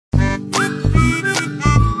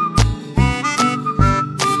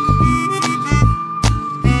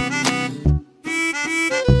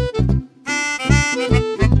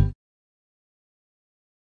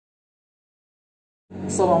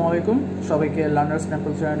আসসালামু আলাইকুম সবাইকে লার্নার্স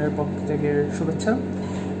ন্যাপল চ্যানেলের পক্ষ থেকে শুভেচ্ছা।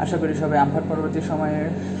 আশা করি সবাই আমফান পরবর্তী সময়ে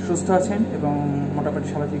সুস্থ আছেন এবং মোটামুটি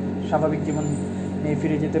স্বাভাবিক জীবন নিয়ে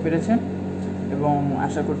ফিরে যেতে পেরেছেন এবং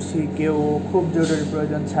আশা করছি কেউ খুব জরুরি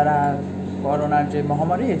প্রয়োজন ছাড়া করোনার যে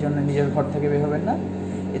মহামারী এই জন্য নিজের ঘর থেকে বের হবেন না।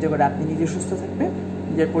 এতে করে আপনি নিজে সুস্থ থাকবেন,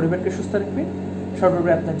 নিজের পরিবারকে সুস্থ রাখবেন,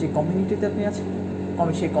 সর্বোপরি আপনার যে কমিউনিটিতে আপনি আছেন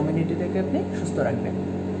সেই কমিউনিটি থেকে আপনি সুস্থ রাখবেন।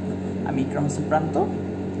 আমি ইকরাম হোসেন প্রান্ত,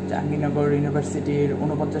 জাহাঙ্গীরনগর ইউনিভার্সিটির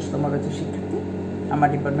 49তম ব্যাচের শিক্ষার্থী। আমার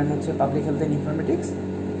ডিপার্টমেন্ট হচ্ছে পাবলিক হেলথ অ্যান্ড ইনফরমেটিক্স।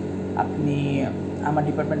 আপনি আমার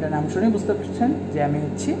ডিপার্টমেন্টের নাম শুনে বুঝতে পারছেন যে আমি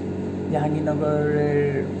হচ্ছি জাহাঙ্গীরনগরের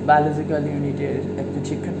বায়োলজিক্যাল ইউনিটের একজন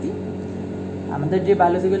শিক্ষার্থী। আমাদের যে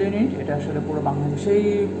বায়োলজিক্যাল ইউনিট এটা আসলে পুরো বাংলাদেশেই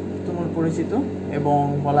তুমুল পরিচিত এবং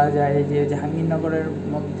বলা যায় যে জাহাঙ্গীরনগরের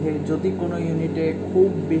মধ্যে যদি কোনো ইউনিটে খুব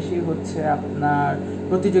বেশি হচ্ছে আপনার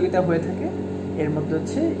প্রতিযোগিতা হয়ে থাকে এর মধ্যে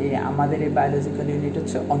হচ্ছে আমাদের এই বায়োলজিক্যাল ইউনিট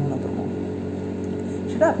হচ্ছে অন্যতম।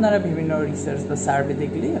 সেটা আপনারা বিভিন্ন রিসার্চ বা সার্ভে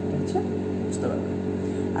দেখলেই আপনি হচ্ছে বুঝতে পারবেন।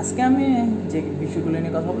 আজকে আমি যে বিষয়গুলো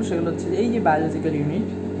নিয়ে কথা বলবো সেগুলো হচ্ছে এই যে বায়োলজিক্যাল ইউনিট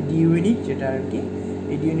ডি ইউনিট যেটা আর কি,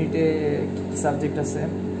 এই ইউনিটে কী কী সাবজেক্ট আছে,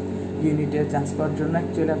 ইউনিটে চান্স পাওয়ার জন্য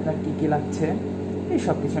অ্যাকচুয়ালি আপনার কী কী লাগছে, এই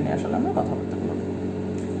সব কিছু নিয়ে আসলে আমরা কথা বলতে পারবো।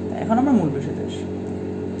 এখন আমরা মূল বিষয়তে আসি।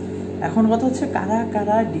 এখন কথা হচ্ছে কারা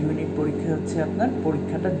কারা ডি ইউনিট পরীক্ষা হচ্ছে আপনার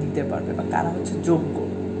পরীক্ষাটা দিতে পারবে বা কারা হচ্ছে যোগ্য।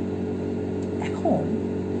 এখন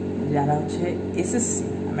যারা হচ্ছে এসএসসি,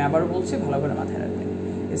 আমি আবারও বলছি ভালো করে মাথায় রাখবেন,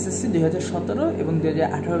 এসএসসি 2017 এবং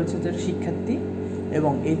 2018 হচ্ছে যারা শিক্ষার্থী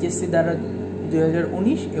এবং এইচএসসি দ্বারা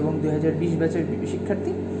 2019 এবং 2020 ব্যাচের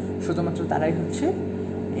শিক্ষার্থী, শুধুমাত্র তারাই হচ্ছে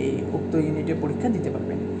এই উক্ত ইউনিটে পরীক্ষা দিতে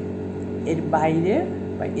পারবেন। এর বাইরের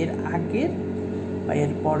বা এর আগের বা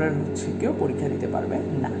এর পরের হচ্ছে কেউ পরীক্ষা দিতে পারবে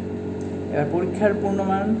না। এবার পরীক্ষার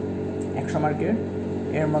পূর্ণমান 100 মার্কের,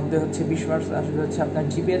 এর মধ্যে হচ্ছে 20 মার্কস আসবে হচ্ছে আপনার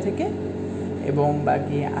জিপিএ থেকে এবং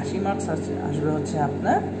বাকি 80 মার্কস আসবে হচ্ছে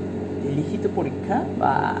আপনার লিখিত পরীক্ষা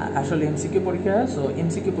বা আসলে এমসিকিউ পরীক্ষা। সো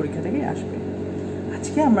এমসিকিউ পরীক্ষা থেকেই আসবে।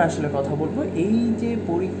 আজকে আমরা আসলে কথা বলবো এই যে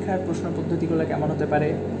পরীক্ষার প্রশ্ন পদ্ধতিগুলো কেমন হতে পারে,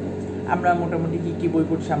 আমরা মোটামুটি কী কী বই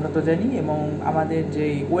পড়ছি আমরা তো জানি এবং আমাদের যে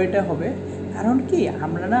ওয়েটা হবে, কারণ কি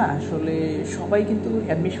আমরা না আসলে সবাই কিন্তু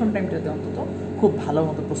অ্যাডমিশন টাইমটাতে অন্তত খুব ভালো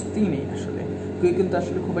মতো প্রস্তুতি নেই, আসলে কেউ কিন্তু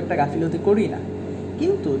আসলে খুব একটা গাফিলতি করি না,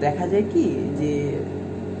 কিন্তু দেখা যায় কি যে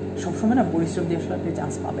সবসময় না পরিশ্রম দিয়ে আসলে আপনি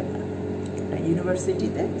চান্স পাবেন না। একটা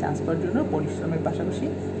ইউনিভার্সিটিতে চান্স পাওয়ার জন্য পরিশ্রমের পাশাপাশি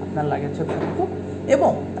আপনার লাগে হচ্ছে ভাগ্য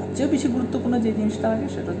এবং তার চেয়েও বেশি গুরুত্বপূর্ণ যে জিনিসটা লাগে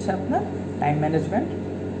সেটা হচ্ছে আপনার টাইম ম্যানেজমেন্ট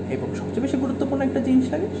এবং সবচেয়ে বেশি গুরুত্বপূর্ণ একটা জিনিস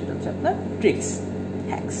লাগে সেটা হচ্ছে আপনার ট্রিক্স,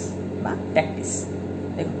 হ্যাকস বা প্র্যাকটিস।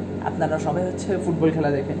 দেখুন আপনারা সবাই হচ্ছে ফুটবল খেলা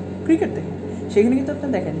দেখেন, ক্রিকেট দেখেন, সেখানে কিন্তু আপনি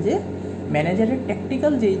দেখেন যে ম্যানেজারের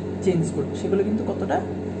ট্যাকটিক্যাল যে চেঞ্জগুলো সেগুলো কিন্তু কতটা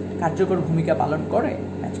কার্যকর ভূমিকা পালন করে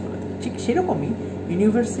ম্যাচগুলোতে। ঠিক সেরকমই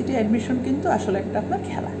ইউনিভার্সিটি অ্যাডমিশন কিন্তু আসলে একটা আপনার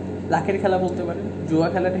খেলা, লাখের খেলা বলতে পারেন, জুয়া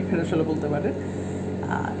খেলাটাকে আসলে বলতে পারেন।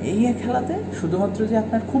 এই খেলাতে শুধুমাত্র যে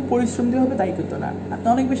আপনার খুব পরিশ্রম দিয়ে হবে তাই কিন্তু না, আপনি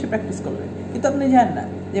অনেক বেশি প্র্যাকটিস করবেন, কিন্তু আপনি জানেন না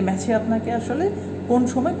যে ম্যাচে আপনাকে আসলে কোন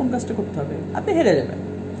সময় কোন কাজটা করতে হবে, আপনি হেরে যাবেন।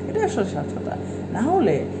 এটাই আসলে সার্থকতা। না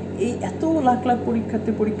হলে এই এত লাখ লাখ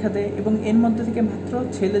পরীক্ষাতে এবং এর মধ্যে থেকে মাত্র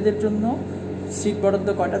ছেলেদের জন্য সিট বরাদ্দ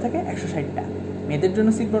কয়টা থাকে? 160টা। মেয়েদের জন্য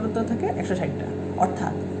সিট বরাদ্দ থাকে 160টা,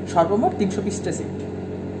 অর্থাৎ সর্বমোট 320টা সিট।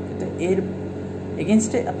 কিন্তু এর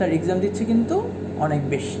এগেনস্টে আপনার এক্সাম দিচ্ছে কিন্তু অনেক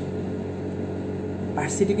বেশি।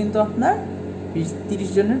 ভার্সিটি কিন্তু আপনার 20-30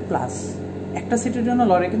 জনের প্লাস, একটা সিটের জন্য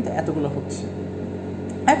লড়াই কিন্তু এতগুলো হচ্ছে।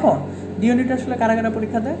 এখন ডি ইউনিটে আসলে কারা কারা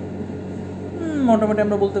পরীক্ষা দেয়? মোটামুটি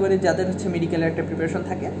আমরা বলতে পারি যাদের হচ্ছে মেডিকেলের একটা প্রিপারেশন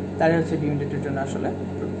থাকে তারা হচ্ছে ডি ইউনিটের জন্য আসলে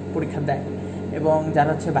পরীক্ষা দেয় এবং যারা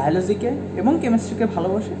হচ্ছে বায়োলজিকে এবং কেমিস্ট্রিকে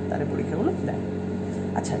ভালোবাসে তারা পরীক্ষাগুলো দেয়।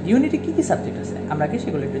 আচ্ছা, ডি ইউনিটে কী কী সাবজেক্ট আছে আমরা কি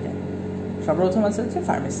সেগুলো একটু জানি। সর্বপ্রথম আছে হচ্ছে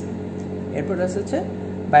ফার্মেসি, এরপর আছে হচ্ছে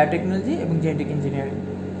বায়োটেকনোলজি এবং জেনেটিক ইঞ্জিনিয়ারিং,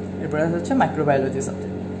 এরপর আছে হচ্ছে মাইক্রোবায়োলজি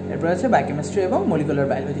সাবজেক্ট, এরপর আছে বায়োকেমিস্ট্রি এবং molecular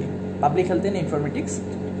biology, public health and informatics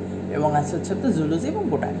এবং আছে হচ্ছে আপনার জুলোজি এবং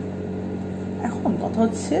বোটানি। এখন কথা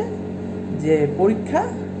হচ্ছে যে পরীক্ষা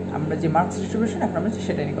আমরা যে মার্কস ডিস্ট্রিবিউশন এখন আমরা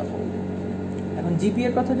সেটা নিয়ে কথা বলবো। এখন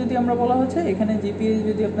জিপিএর কথা যদি আমরা বলা হচ্ছে, এখানে জিপিএ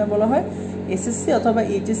যদি আপনার বলা হয় এসএসসি অথবা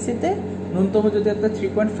এইচএসসিতে ন্যূনতম যদি আপনার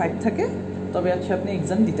 3.5 থাকে তবে হচ্ছে আপনি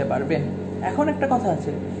এক্সাম দিতে পারবেন। এখন একটা কথা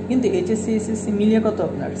আছে, কিন্তু এইচএসসি এসএসসি মিলিয়ে কত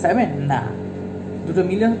আপনার 7 না, দুটো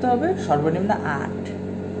মিলে হতে হবে সর্বনিম্ন 8,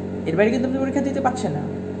 এর বাইরে কিন্তু আপনি পরীক্ষা দিতে পারছেন না।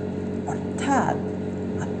 অর্থাৎ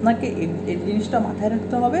আপনাকে এই জিনিসটা মাথায়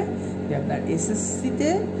রাখতে হবে যে আপনার এসএসসিতে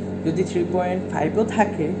যদি 3.5ও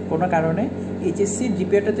থাকে কোনো কারণে, এইচএসসির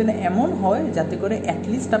জিপিএটা যেন এমন হয় যাতে করে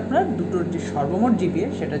অ্যাটলিস্ট আপনার দুটোর যে সর্বমোট জিপিএ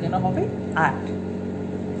সেটা যেন হবে 8।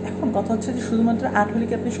 এখন কথা হচ্ছে যে শুধুমাত্র 8 হলে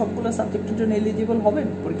কি আপনি সবগুলো সাবজেক্টের জন্য এলিজিবল হবেন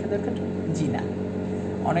পরীক্ষা দেওয়ার ক্ষেত্রে? জি না,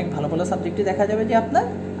 অনেক ভালো ভালো সাবজেক্টে দেখা যাবে যে আপনার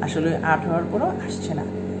আসলে 8 হওয়ার পরও আসছে না,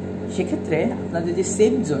 সেক্ষেত্রে আপনাদের যে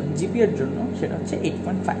সেফ জোন জিপিএর জন্য সেটা হচ্ছে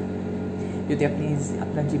 8.5। যদি আপনি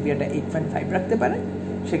আপনার জিপিএটা 8.5 রাখতে পারেন,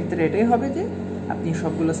 সেক্ষেত্রে এটাই হবে যে আপনি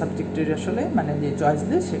সবগুলো সাবজেক্টের আসলে মানে যে চয়েস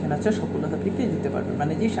লিস্ট সেখানে হচ্ছে সবগুলো সাবজেক্টে দিতে পারবেন,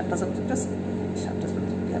 মানে যে 7টা সাবজেক্টে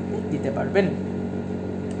আপনি দিতে পারবেন।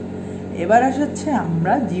 এবার হচ্ছে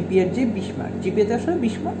আমরা জিপিএর যে 20 মার্ক, জিপিএতে আসলে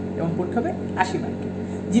 20 মার্ক এবং পরীক্ষা হবে 80 মার্কে।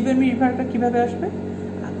 জিপিএর 20 মার্কটা কীভাবে আসবে?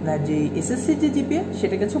 আপনার যে এসএসসির যে জিপিএ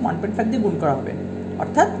সেটাকে হচ্ছে 1.5 দিয়ে গুণ করা হবে,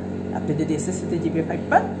 অর্থাৎ আপনি যদি এসএসসিতে জিপিএ 5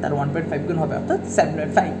 পান তার 1.5 গুণ হবে, অর্থাৎ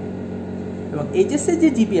 7.5। এবং এইচএসসির যে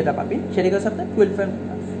জিপিএটা পাবেন সেটাকে হচ্ছে আপনার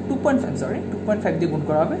 2.5 দিয়ে গুণ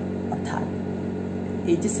করা হবে, অর্থাৎ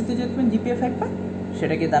এইচএসসিতে যদি আপনি জিপিএ 5 পান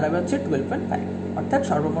সেটাকে দাঁড়াবে হচ্ছে 12.5, অর্থাৎ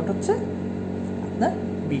সর্বমোট হচ্ছে আপনার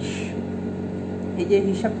 20। এই যে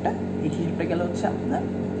হিসাবটা, এই হিসাবটা গেল হচ্ছে আপনার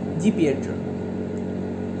জিপিএর জন্য।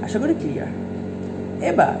 আশা করি ক্লিয়ার।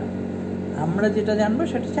 এবার আমরা যেটা জানবো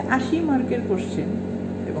সেটা হচ্ছে 80 মার্কের কোশ্চেন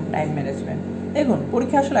এবং টাইম ম্যানেজমেন্ট। দেখুন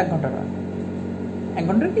পরীক্ষা আসলে 1 ঘন্টা না, 1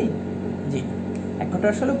 ঘন্টার কি? জি, 1 ঘন্টা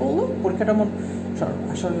আসলে বললো পরীক্ষাটা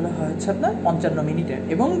আসলে হচ্ছে আপনার 55 মিনিটের,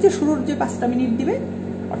 এবং যে শুরুর যে 5টা মিনিট দিবে,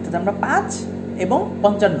 অর্থাৎ আমরা 5 এবং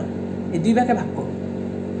 55 এই 2 ভাগে ভাগ করব।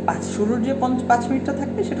 শুরুর যে 5 মিনিটটা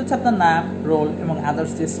থাকবে সেটা হচ্ছে আপনার নাম, রোল এবং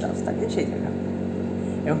আদার্স যে স্টাফ থাকে সেই জায়গা,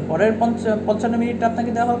 এবং পরের 55 মিনিটটা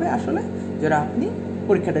আপনাকে দেওয়া হবে আসলে যারা আপনি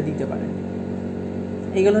পরীক্ষাটা দিতে পারেন।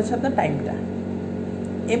 এইগুলো হচ্ছে আপনার টাইমটা।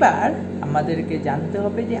 এবার আমাদেরকে জানতে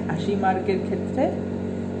হবে যে 80 মার্কের ক্ষেত্রে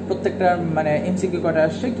প্রত্যেকটা মানে এমসিকিউ কটা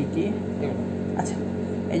আসছে কী কী। আচ্ছা,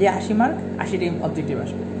 এই যে 80 মার্ক, 80টি অবজেক্টিভ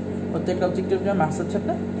আসবে, প্রত্যেকটা অবজেক্টিভের জন্য মার্কস হচ্ছে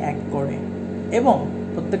আপনার 1 করে, এবং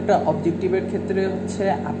প্রত্যেকটা অবজেক্টিভের ক্ষেত্রে হচ্ছে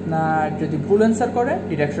আপনার যদি ভুল অ্যান্সার করে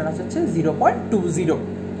ডিডাকশন হচ্ছে 0.20।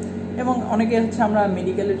 এবং অনেকে হচ্ছে আমরা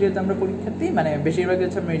মেডিকেলের যেহেতু আমরা পরীক্ষার্থী, মানে বেশিরভাগই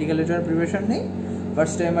হচ্ছে মেডিকেলের জন্য প্রিপারেশন নেই,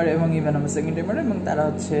 ফার্স্ট টাইমার এবং ইভেন আমরা সেকেন্ড টাইমার, এবং তারা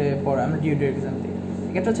হচ্ছে পরে আমরা ডিউটি এক্সাম দিই।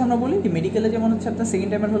 এটা হচ্ছে আমরা বলি যে মেডিকেলে যেমন হচ্ছে আপনার সেকেন্ড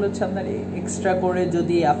টাইমার হলে হচ্ছে আপনার এক্সট্রা করে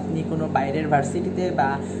যদি আপনি কোনো বাইরের ভার্সিটিতে বা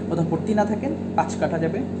কোথাও ভর্তি না থাকেন 5 কাটা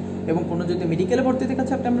যাবে, এবং কোনো যদি মেডিকেলে ভর্তি থেকে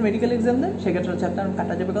হচ্ছে আপনার মেডিকেল এক্সাম দেন সেক্ষেত্রে হচ্ছে আপনার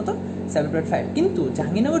কাটা যাবে কত? 7.5। কিন্তু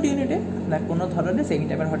জাহাঙ্গীরনগর ইউনিটে আপনার কোনো ধরনের সেকেন্ড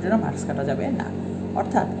টাইমার হওয়ার জন্য মার্কস কাটা যাবে না,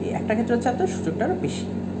 অর্থাৎ এই একটা ক্ষেত্রে হচ্ছে আপনার সুযোগটা আরও বেশি।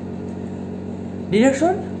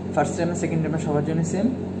 Deduction first timer second timer সবার জন্য সেম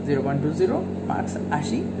 0.20, মার্কস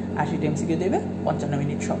 80 এমসিকিউ দেবে 55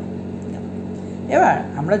 মিনিট সব। এবার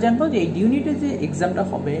আমরা জানবো যে এই ইউনিটে যে এক্সামটা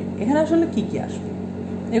হবে এখানে আসলে কি কি আসবে।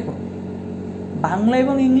 দেখুন বাংলা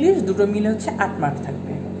এবং ইংলিশ দুটো মিলে হচ্ছে 8 মার্ক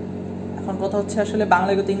থাকবে। এখন কথা হচ্ছে আসলে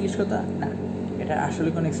বাংলা কত ইংলিশ কত না, এটা আসলে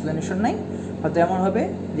কোনো এক্সপ্লেনেশন নাই। হয়তো এমন হবে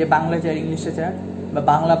যে বাংলা 4 ইংলিশে 4, বা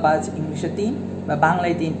বাংলা 5 ইংলিশে 3, বা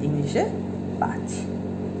বাংলায় 3 ইংলিশে 5।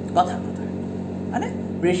 কথা মানে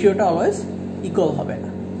রেশিওটা অলওয়েজ ইকুয়াল হবে না।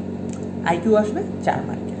 আইকিউ আসবে 4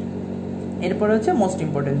 মার্কের। এরপরে হচ্ছে মোস্ট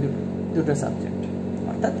ইম্পর্টেন্ট দুটো সাবজেক্ট,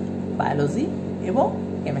 অর্থাৎ বায়োলজি এবং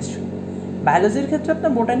কেমিস্ট্রি। বায়োলজির ক্ষেত্রে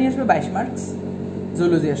আপনার বোটানি আসবে 22 মার্কস,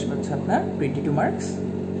 জুলজি আসবে হচ্ছে আপনার 22 মার্কস,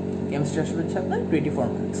 কেমিস্ট্রি আসবে হচ্ছে আপনার 24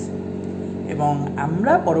 মার্কস। এবং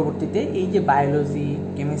আমরা পরবর্তীতে এই যে বায়োলজি,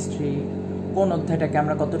 কেমিস্ট্রি, কোন অধ্যায়টাকে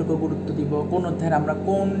আমরা কতটুকু গুরুত্ব দিব, কোন অধ্যায়ের আমরা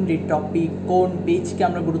কোন টপিক, কোন পেজকে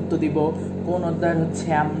আমরা গুরুত্ব দিব, কোন অধ্যায়ের হচ্ছে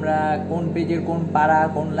আমরা কোন পেজের কোন পারা,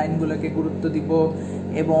 কোন লাইনগুলোকে গুরুত্ব দিব,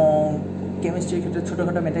 এবং কেমিস্ট্রির ক্ষেত্রে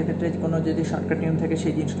ছোটোখাটো ম্যাথের ক্ষেত্রে কোনো যদি শর্টকাট নিয়ম থাকে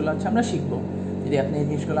সেই জিনিসগুলো হচ্ছে আমরা শিখবো। যদি আপনি এই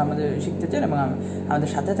জিনিসগুলো আমাদের শিখতে চান এবং আমাদের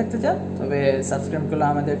সাথে থাকতে চান তবে সাবস্ক্রাইব করলে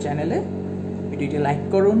আমাদের চ্যানেলে, ভিডিওটি লাইক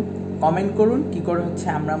করুন, কমেন্ট করুন কী করে হচ্ছে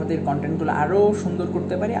আমরা আমাদের কন্টেন্টগুলো আরও সুন্দর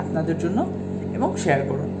করতে পারি আপনাদের জন্য, এবং শেয়ার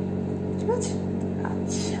করুন, ঠিক আছে?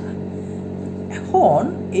 আচ্ছা, এখন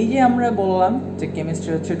এই যে আমরা বললাম যে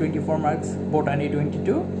কেমিস্ট্রি হচ্ছে 24 মার্কস, বোটানি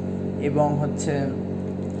 22, এবং হচ্ছে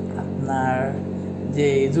আপনার যে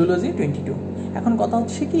জুলজি 22। এখন কথা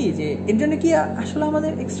হচ্ছে কি যে এর জন্য কি আসলে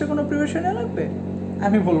আমাদের এক্সট্রা কোনো প্রিপারেশন লাগবে?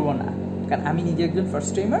 আমি বলবো না, কারণ আমি নিজে একজন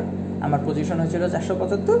ফার্স্ট টাইমার, আমার পজিশন হয়েছিল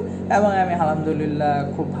 475, এবং আমি আলহামদুলিল্লাহ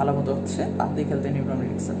খুব ভালো মতো হচ্ছে public health and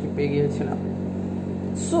economics subject পেয়ে গিয়েছিলাম।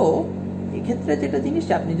 সো এক্ষেত্রে যেটা জিনিস,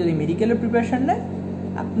 আপনি যদি মেডিকেলের প্রিপারেশন নেন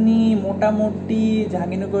আপনি মোটামুটি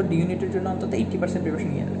জাহাঙ্গীরনগর ডি ইউনিটের জন্য অন্তত 80% প্রিপারেশন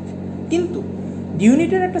নিয়ে যাবেন। কিন্তু ডি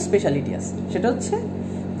ইউনিটের একটা স্পেশালিটি আছে, সেটা হচ্ছে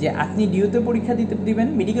যে আপনি ডিউতে পরীক্ষা দিবেন,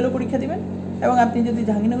 মেডিকেলও পরীক্ষা দিবেন, এবং আপনি যদি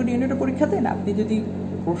জাহাঙ্গীরনগর ডি ইউনিটে পরীক্ষা দেন, আপনি যদি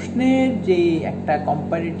প্রশ্নের যে একটা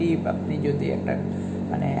কম্পারেটিভ আপনি যদি একটা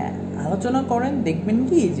মানে আলোচনা করেন, দেখবেন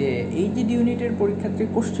কি যে এই যে ডি ইউনিটের পরীক্ষার যে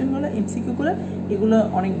কোশ্চেনগুলো, এমসিকিউগুলো, এগুলো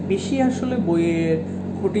অনেক বেশি আসলে বইয়ের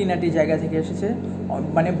খুঁটিনাটি জায়গা থেকে এসেছে।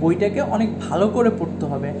 মানে বইটাকে অনেক ভালো করে পড়তে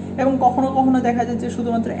হবে, এবং কখনো কখনো দেখা যায় যে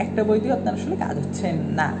শুধুমাত্র একটা বই দিয়ে আপনার আসলে কাজ হচ্ছে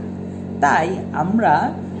না। তাই আমরা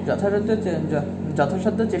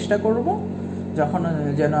যথাসাধ্য চেষ্টা করব যখন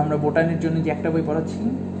যেন আমরা বোটানির জন্য যে একটা বই পড়াচ্ছি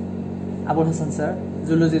আবুল হাসান স্যার।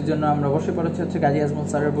 জুলজির জন্য আমরা অবশ্যই পড়াচ্ছি হচ্ছে গাজি আজমল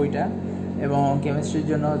স্যারের বইটা, এবং কেমিস্ট্রির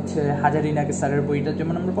জন্য হচ্ছে হাজারি নাকি স্যারের বইটা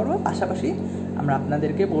যেমন আমরা পড়বো, পাশাপাশি আমরা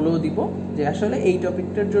আপনাদেরকে বলেও দিব যে আসলে এই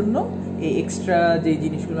টপিকটার জন্য এই এক্সট্রা যে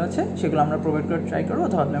জিনিসগুলো আছে সেগুলো আমরা প্রোভাইড করে ট্রাই করবো,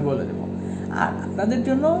 অথবা আপনাকে বলে দেবো। আর আপনাদের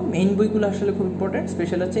জন্য মেইন বইগুলো আসলে খুব ইম্পর্টেন্ট,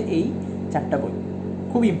 স্পেশাল হচ্ছে এই 4টা বই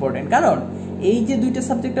খুব ইম্পর্টেন্ট। কারণ এই যে 2টা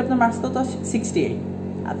সাবজেক্টে আপনার মার্কস কত 68,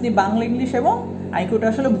 আপনি বাংলা ইংলিশ এবং আইকিউটা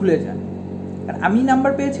আসলে ভুলে যান। কারণ আমি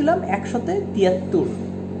নাম্বার পেয়েছিলাম 173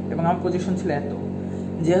 এবং আমার পজিশন ছিল এত,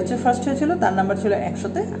 যে হচ্ছে ফার্স্ট হয়েছিল তার নাম্বার ছিল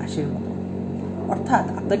 180-র মতো, অর্থাৎ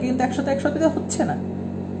আপনাকে কিন্তু 100-100 হচ্ছে না।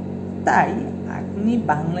 তাই আপনি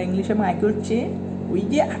বাংলা ইংলিশ এবং আইকিউর চেয়ে ওই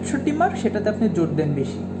যে 68 মার্ক সেটাতে আপনি জোর দেন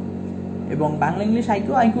বেশি, এবং বাংলা ইংলিশ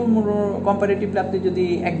আইকিউ কম্পারেটিভলি আপনি যদি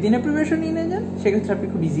একদিনে প্রিপারেশন নিয়ে যান সেক্ষেত্রে আপনি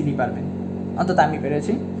খুব ইজিলি পারবেন। অন্তত আমি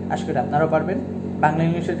পেরেছি, আশা করি আপনারাও পারবেন। বাংলা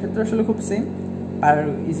ইংলিশের ক্ষেত্রে আসলে খুব সেম, আর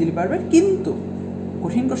ইজিলি পারবেন। কিন্তু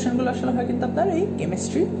কঠিন কোশ্চেনগুলো আসলে হয় কিন্তু আপনার এই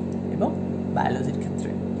কেমিস্ট্রি এবং বায়োলজির ক্ষেত্রে।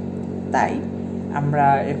 তাই আমরা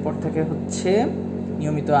এরপর থেকে হচ্ছে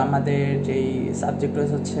নিয়মিত আমাদের যেই সাবজেক্ট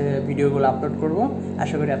রয়েছে হচ্ছে ভিডিওগুলো আপলোড করব।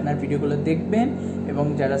 আশা করি আপনার ভিডিওগুলো দেখবেন, এবং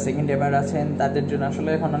যারা সেকেন্ড ইয়ার আছেন তাদের জন্য আসলে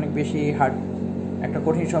এখন অনেক বেশি একটা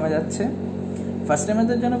কঠিন সময় যাচ্ছে, ফার্স্ট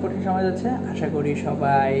টাইমের জন্য কঠিন সময় যাচ্ছে। আশা করি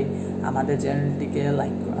সবাই আমাদের চ্যানেলটিকে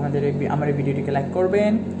আমার এই ভিডিওটিকে লাইক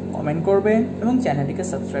করবেন, কমেন্ট করবেন এবং চ্যানেলটিকে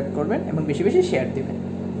সাবস্ক্রাইব করবেন এবং বেশি বেশি শেয়ার দিবেন।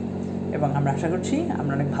 এবং আমরা আশা করছি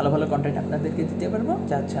আমরা অনেক ভালো ভালো কন্টেন্ট আপনাদেরকে দিতে পারবো,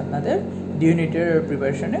 যা হচ্ছে আপনাদের ইউনিটের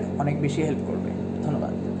প্রিপারেশনে অনেক বেশি হেল্প করবে।